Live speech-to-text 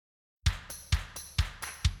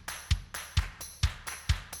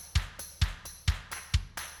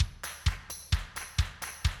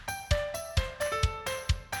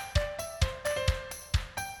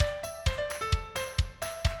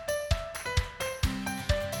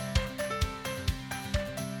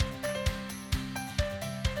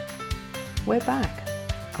We're back.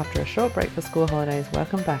 After a short break for school holidays,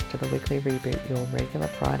 welcome back to the weekly ReBoot, your regular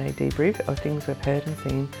Friday debrief of things we've heard and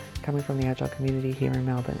seen coming from the Agile community here in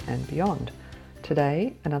Melbourne and beyond.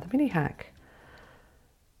 Today, another mini hack.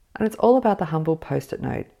 And it's all about the humble post-it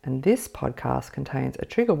note, and this podcast contains a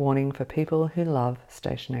trigger warning for people who love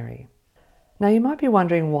stationery. Now you might be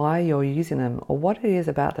wondering why you're using them or what it is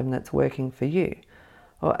about them that's working for you.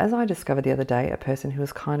 Well, as I discovered the other day, a person who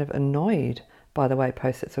was kind of annoyed by the way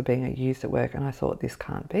post-its were being used at work, and I thought this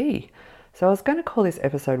can't be. So I was going to call this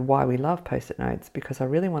episode Why We Love Post-it Notes because I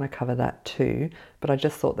really want to cover that too, but I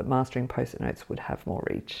just thought that mastering post-it notes would have more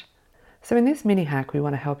reach. So in this mini hack, we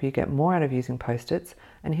want to help you get more out of using post-its,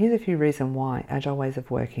 and here's a few reasons why agile ways of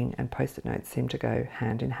working and post-it notes seem to go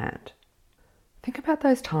hand in hand. Think about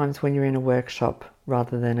those times when you're in a workshop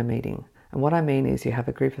rather than a meeting. And what I mean is you have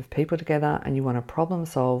a group of people together and you want to problem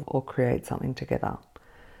solve or create something together.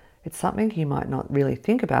 It's something you might not really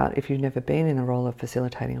think about if you've never been in the role of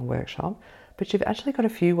facilitating a workshop, but you've actually got a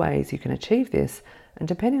few ways you can achieve this, and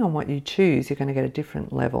depending on what you choose, you're going to get a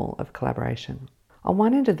different level of collaboration. On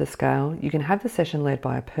one end of the scale, you can have the session led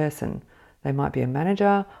by a person. They might be a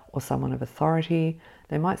manager or someone of authority.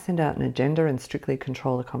 They might send out an agenda and strictly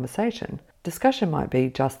control the conversation. Discussion might be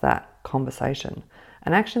just that, conversation.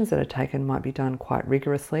 And actions that are taken might be done quite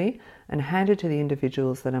rigorously and handed to the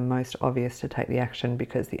individuals that are most obvious to take the action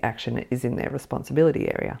because the action is in their responsibility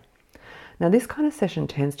area. Now, this kind of session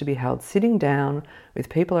tends to be held sitting down with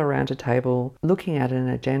people around a table, looking at an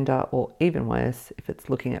agenda, or even worse, if it's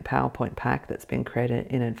looking at PowerPoint pack that's been created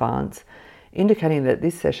in advance, indicating that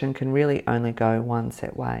this session can really only go one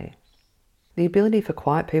set way. The ability for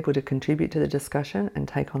quiet people to contribute to the discussion and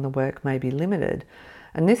take on the work may be limited,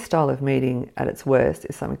 and this style of meeting at its worst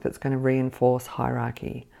is something that's going to reinforce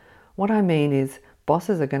hierarchy. What I mean is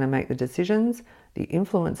bosses are going to make the decisions, the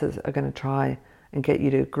influencers are going to try and get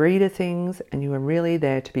you to agree to things, and you are really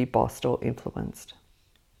there to be bossed or influenced.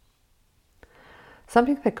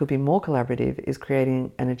 Something that could be more collaborative is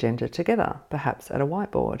creating an agenda together, perhaps at a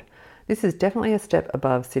whiteboard. This is definitely a step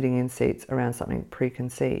above sitting in seats around something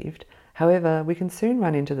preconceived. However, we can soon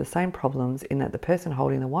run into the same problems in that the person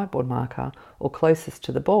holding the whiteboard marker or closest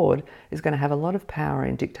to the board is going to have a lot of power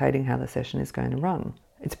in dictating how the session is going to run.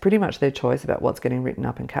 It's pretty much their choice about what's getting written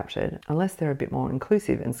up and captured, unless they're a bit more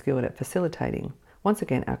inclusive and skilled at facilitating. Once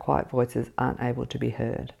again, our quiet voices aren't able to be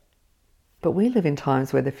heard. But we live in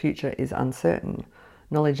times where the future is uncertain.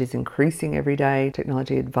 Knowledge is increasing every day,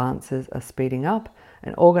 technology advances are speeding up,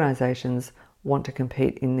 and organisations want to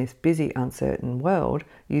compete in this busy, uncertain world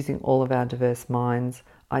using all of our diverse minds,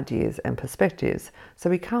 ideas and perspectives.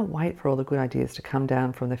 So we can't wait for all the good ideas to come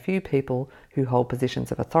down from the few people who hold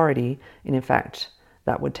positions of authority, and in fact,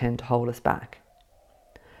 that would tend to hold us back.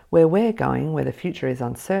 Where we're going, where the future is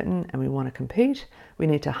uncertain and we want to compete, we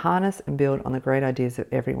need to harness and build on the great ideas of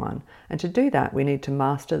everyone. And to do that, we need to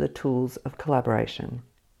master the tools of collaboration.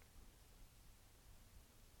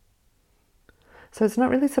 So it's not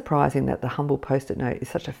really surprising that the humble post-it note is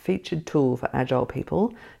such a featured tool for agile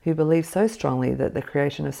people who believe so strongly that the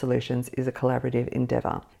creation of solutions is a collaborative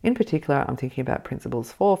endeavour. In particular, I'm thinking about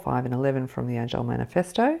principles 4, 5 and 11 from the Agile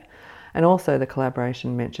Manifesto, and also the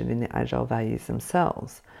collaboration mentioned in the Agile values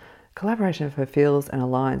themselves. Collaboration fulfills and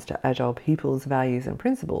aligns to Agile people's values and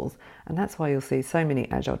principles, and that's why you'll see so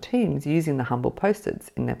many Agile teams using the humble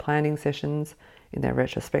post-its in their planning sessions, in their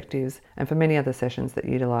retrospectives, and for many other sessions that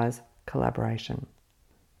utilise collaboration.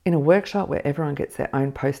 In a workshop where everyone gets their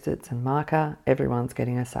own post-its and marker, everyone's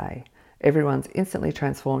getting a say. Everyone's instantly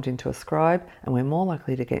transformed into a scribe, and we're more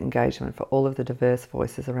likely to get engagement for all of the diverse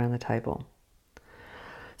voices around the table.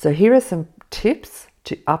 So here are some tips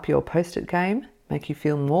to up your post-it game, make you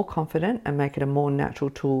feel more confident and make it a more natural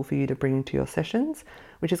tool for you to bring into your sessions,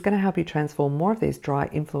 which is going to help you transform more of these dry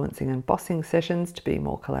influencing and bossing sessions to be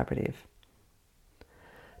more collaborative.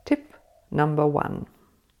 Tip number 1.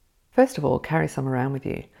 First of all, carry some around with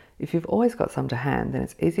you. If you've always got some to hand, then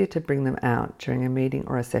it's easier to bring them out during a meeting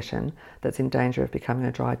or a session that's in danger of becoming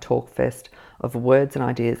a dry talk fest of words and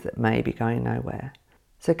ideas that may be going nowhere.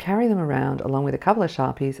 So carry them around along with a couple of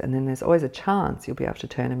Sharpies, and then there's always a chance you'll be able to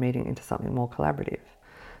turn a meeting into something more collaborative.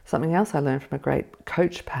 Something else I learned from a great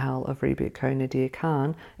coach pal of ReBoot Co, Nadir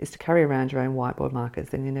Khan, is to carry around your own whiteboard markers,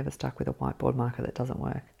 then you're never stuck with a whiteboard marker that doesn't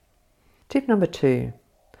work. Tip number 2.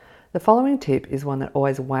 The following tip is one that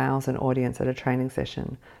always wows an audience at a training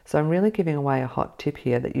session, so I'm really giving away a hot tip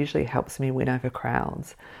here that usually helps me win over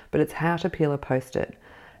crowds, but it's how to peel a post-it.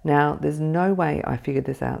 Now, there's no way I figured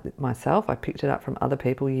this out myself. I picked it up from other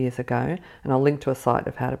people years ago, and I'll link to a site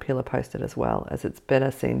of how to peel a post-it as well, as it's better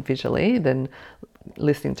seen visually than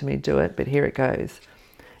listening to me do it, but here it goes.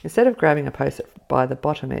 Instead of grabbing a post-it by the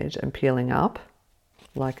bottom edge and peeling up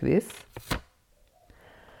like this,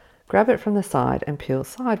 grab it from the side and peel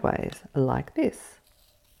sideways like this.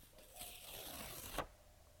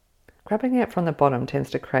 Grabbing it from the bottom tends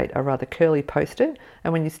to create a rather curly post-it,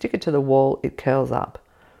 and when you stick it to the wall, it curls up.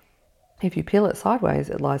 If you peel it sideways,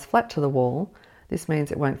 it lies flat to the wall. This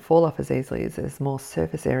means it won't fall off as easily as there's more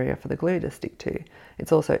surface area for the glue to stick to.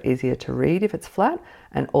 It's also easier to read if it's flat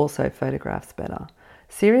and also photographs better.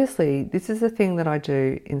 Seriously, this is the thing that I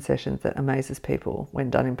do in sessions that amazes people when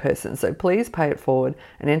done in person. So please pay it forward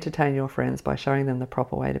and entertain your friends by showing them the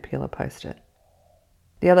proper way to peel a post-it.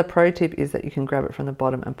 The other pro tip is that you can grab it from the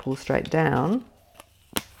bottom and pull straight down,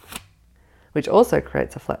 which also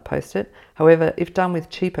creates a flat post-it. However, if done with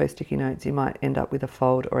cheapo sticky notes, you might end up with a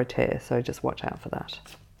fold or a tear, so just watch out for that.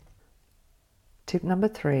 Tip number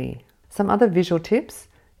 3. Some other visual tips: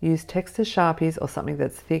 use texters, Sharpies, or something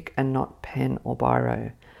that's thick and not pen or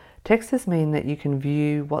biro. Texters mean that you can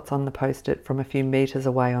view what's on the post-it from a few meters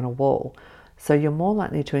away on a wall, so you're more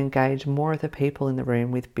likely to engage more of the people in the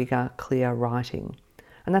room with bigger, clear writing.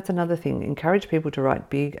 And that's another thing, encourage people to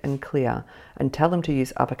write big and clear and tell them to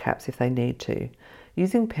use upper caps if they need to.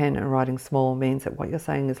 Using pen and writing small means that what you're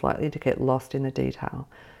saying is likely to get lost in the detail.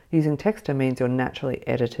 Using texter means you're naturally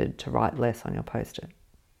edited to write less on your post-it.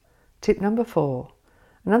 Tip number 4.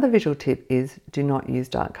 Another visual tip is do not use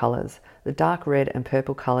dark colours. The dark red and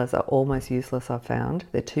purple colours are almost useless, I've found.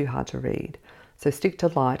 They're too hard to read. So stick to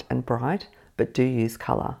light and bright, but do use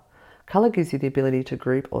colour. Colour gives you the ability to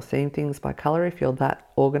group or theme things by colour if you're that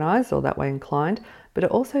organised or that way inclined, but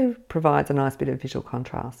it also provides a nice bit of visual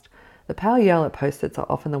contrast. The pale yellow post-its are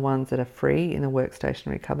often the ones that are free in the work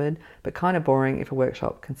stationery cupboard, but kind of boring if a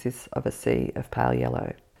workshop consists of a sea of pale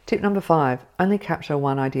yellow. Tip number 5, only capture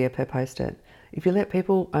one idea per post-it. If you let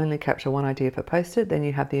people only capture one idea per post-it, then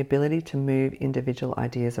you have the ability to move individual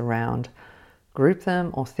ideas around, group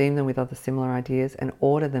them or theme them with other similar ideas, and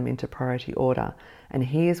order them into priority order. And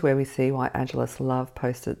here's where we see why Agilists love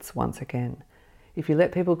post-its once again. If you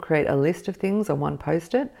let people create a list of things on one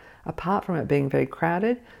post-it, apart from it being very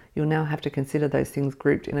crowded, you'll now have to consider those things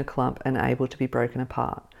grouped in a clump and able to be broken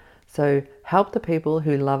apart. So help the people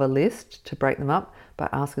who love a list to break them up by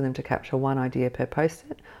asking them to capture one idea per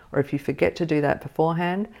post-it, or if you forget to do that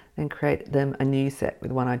beforehand, then create them a new set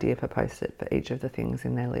with one idea per post-it for each of the things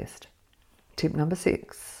in their list. Tip number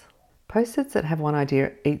 6. Post-its that have one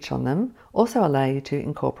idea each on them also allow you to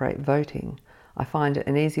incorporate voting. I find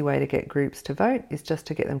an easy way to get groups to vote is just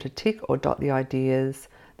to get them to tick or dot the ideas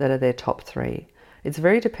that are their top 3. It's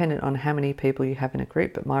very dependent on how many people you have in a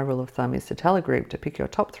group, but my rule of thumb is to tell a group to pick your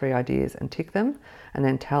top 3 ideas and tick them, and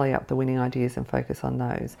then tally up the winning ideas and focus on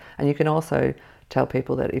those. And you can also tell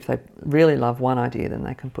people that if they really love one idea, then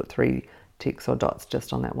they can put 3 ticks or dots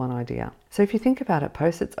just on that one idea. So if you think about it,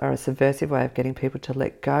 post-its are a subversive way of getting people to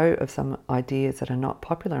let go of some ideas that are not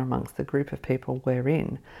popular amongst the group of people we're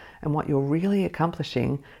in. And what you're really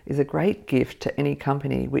accomplishing is a great gift to any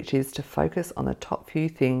company, which is to focus on the top few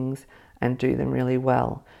things and do them really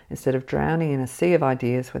well, instead of drowning in a sea of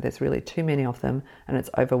ideas where there's really too many of them and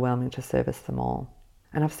it's overwhelming to service them all.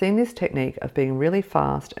 And I've seen this technique of being really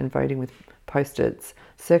fast and voting with post-its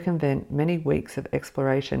circumvent many weeks of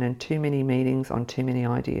exploration and too many meetings on too many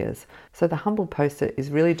ideas. So the humble post-it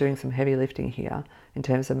is really doing some heavy lifting here in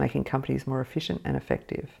terms of making companies more efficient and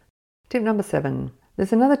effective. Tip number 7.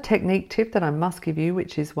 There's another technique tip that I must give you,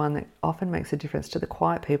 which is one that often makes a difference to the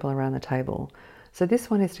quiet people around the table. So this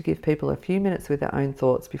one is to give people a few minutes with their own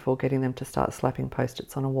thoughts before getting them to start slapping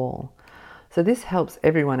post-its on a wall. So this helps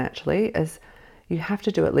everyone actually, as you have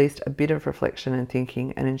to do at least a bit of reflection and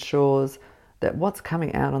thinking, and ensures that what's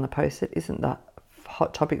coming out on the post-it isn't the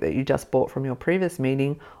hot topic that you just bought from your previous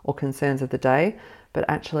meeting or concerns of the day, but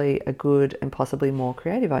actually a good and possibly more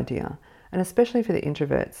creative idea. And especially for the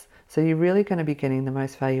introverts. So you're really going to be getting the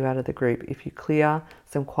most value out of the group if you clear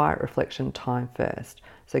some quiet reflection time first.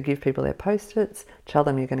 So give people their post-its, tell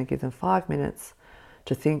them you're going to give them 5 minutes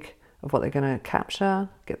to think of what they're going to capture,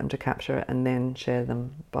 get them to capture it, and then share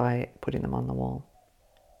them by putting them on the wall.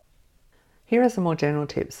 Here are some more general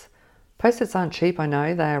tips. Post-its aren't cheap, I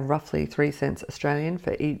know. They are roughly 3 cents Australian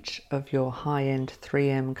for each of your high-end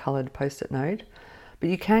 3M coloured post-it note. But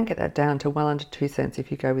you can get that down to well under 2 cents if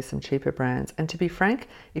you go with some cheaper brands. And to be frank,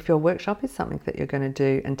 if your workshop is something that you're going to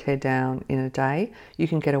do and tear down in a day, you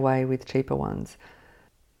can get away with cheaper ones.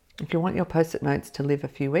 If you want your post-it notes to live a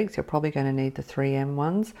few weeks, you're probably going to need the 3M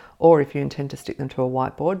ones, or if you intend to stick them to a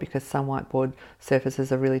whiteboard, because some whiteboard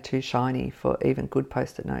surfaces are really too shiny for even good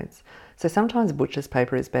post-it notes. So sometimes butcher's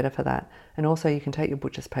paper is better for that. And also you can take your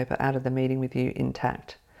butcher's paper out of the meeting with you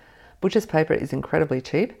intact. Butcher's paper is incredibly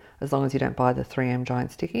cheap as long as you don't buy the 3M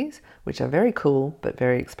giant stickies, which are very cool but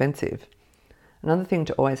very expensive. Another thing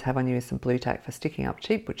to always have on you is some blue tack for sticking up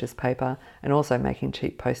cheap butcher's paper and also making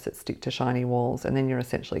cheap post-its stick to shiny walls, and then you're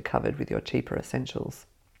essentially covered with your cheaper essentials.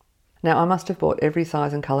 Now, I must have bought every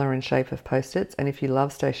size and colour and shape of post-its, and if you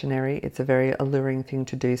love stationery, it's a very alluring thing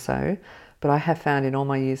to do so. But I have found in all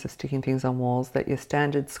my years of sticking things on walls that your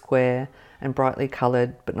standard square and brightly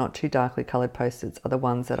coloured, but not too darkly coloured post-its are the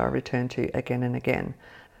ones that I return to again and again,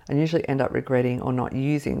 and usually end up regretting or not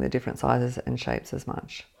using the different sizes and shapes as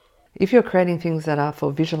much. If you're creating things that are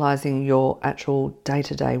for visualising your actual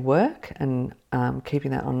day-to-day work and keeping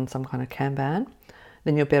that on some kind of Kanban,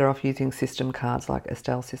 then you're better off using system cards like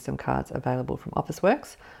Estelle system cards available from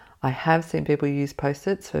Officeworks. I have seen people use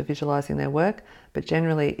post-its for visualising their work, but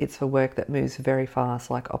generally it's for work that moves very fast,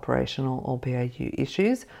 like operational or BAU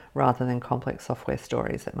issues, rather than complex software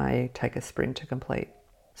stories that may take a sprint to complete.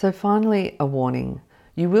 So finally, a warning.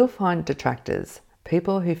 You will find detractors,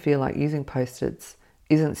 people who feel like using post-its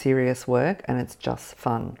isn't serious work and it's just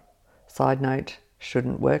fun. Side note,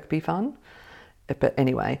 shouldn't work be fun? But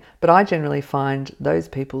anyway, I generally find those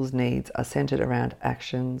people's needs are centered around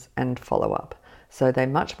actions and follow-up. So they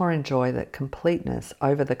much more enjoy the completeness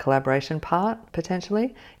over the collaboration part,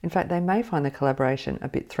 potentially. In fact, they may find the collaboration a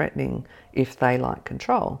bit threatening if they like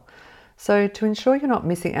control. So to ensure you're not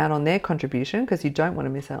missing out on their contribution, because you don't want to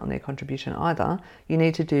miss out on their contribution either, you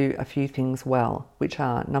need to do a few things well, which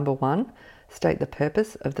are, number one, state the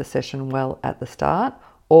purpose of the session well at the start,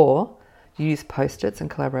 or use post-its and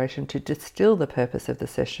collaboration to distill the purpose of the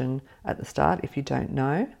session at the start if you don't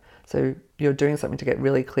know. So you're doing something to get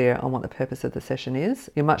really clear on what the purpose of the session is.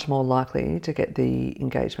 You're much more likely to get the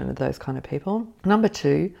engagement of those kind of people. Number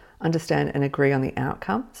two, understand and agree on the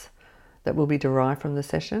outcomes that will be derived from the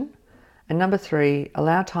session. And number three,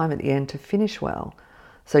 allow time at the end to finish well.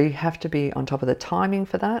 So you have to be on top of the timing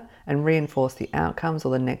for that and reinforce the outcomes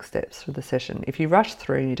or the next steps for the session. If you rush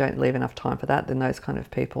through and you don't leave enough time for that, then those kind of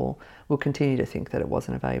people will continue to think that it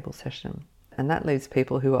wasn't a valuable session. And that leaves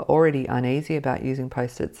people who are already uneasy about using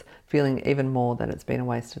post-its feeling even more that it's been a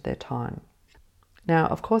waste of their time. Now,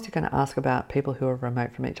 of course, you're going to ask about people who are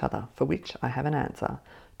remote from each other, for which I have an answer.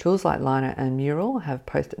 Tools like Liner and Mural have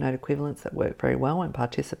post-it note equivalents that work very well when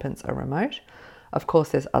participants are remote. Of course,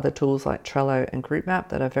 there's other tools like Trello and GroupMap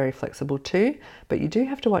that are very flexible too, but you do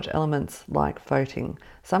have to watch elements like voting.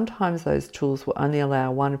 Sometimes those tools will only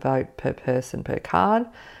allow one vote per person per card,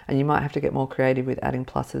 and you might have to get more creative with adding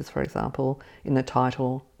pluses, for example, in the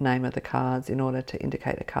title name of the cards in order to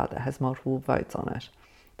indicate a card that has multiple votes on it.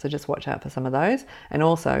 So just watch out for some of those. And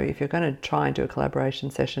also, if you're going to try and do a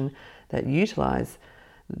collaboration session that utilize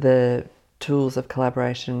the tools of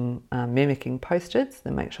collaboration mimicking post-its,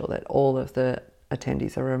 then make sure that all of the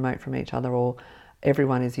attendees are remote from each other, or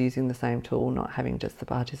everyone is using the same tool, not having just the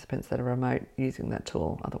participants that are remote using that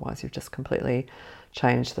tool. Otherwise, you've just completely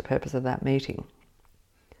changed the purpose of that meeting.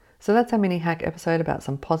 So that's our mini hack episode about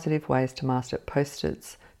some positive ways to master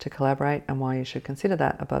post-its to collaborate and why you should consider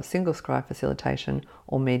that above single scribe facilitation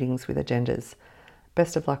or meetings with agendas.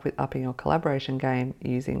 Best of luck with upping your collaboration game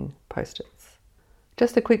using post-its.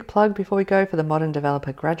 Just a quick plug before we go for the Modern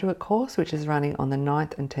Developer Graduate course, which is running on the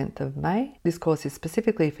 9th and 10th of May. This course is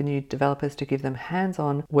specifically for new developers to give them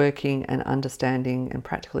hands-on working and understanding and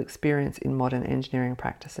practical experience in modern engineering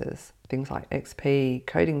practices. Things like XP,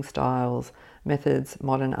 coding styles, methods,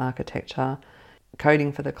 modern architecture,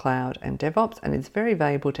 coding for the cloud and DevOps, and it's very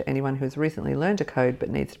valuable to anyone who has recently learned to code but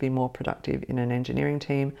needs to be more productive in an engineering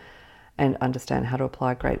team and understand how to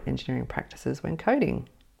apply great engineering practices when coding.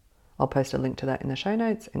 I'll post a link to that in the show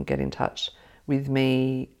notes, and get in touch with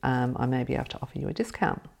me. I may be able to offer you a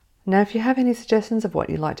discount. Now, if you have any suggestions of what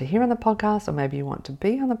you'd like to hear on the podcast, or maybe you want to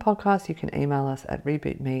be on the podcast, you can email us at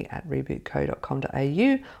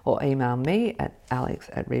rebootme@rebootco.com.au or email me at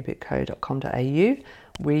alex@rebootco.com.au.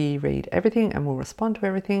 We read everything and we'll respond to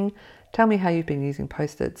everything. Tell me how you've been using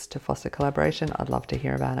post-its to foster collaboration. I'd love to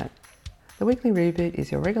hear about it. The Weekly Reboot is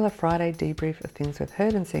your regular Friday debrief of things we've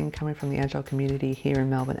heard and seen coming from the Agile community here in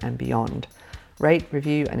Melbourne and beyond. Rate,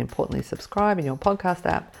 review, and importantly subscribe in your podcast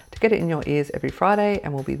app to get it in your ears every Friday,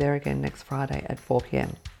 and we'll be there again next Friday at 4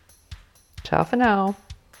 p.m. Ciao for now.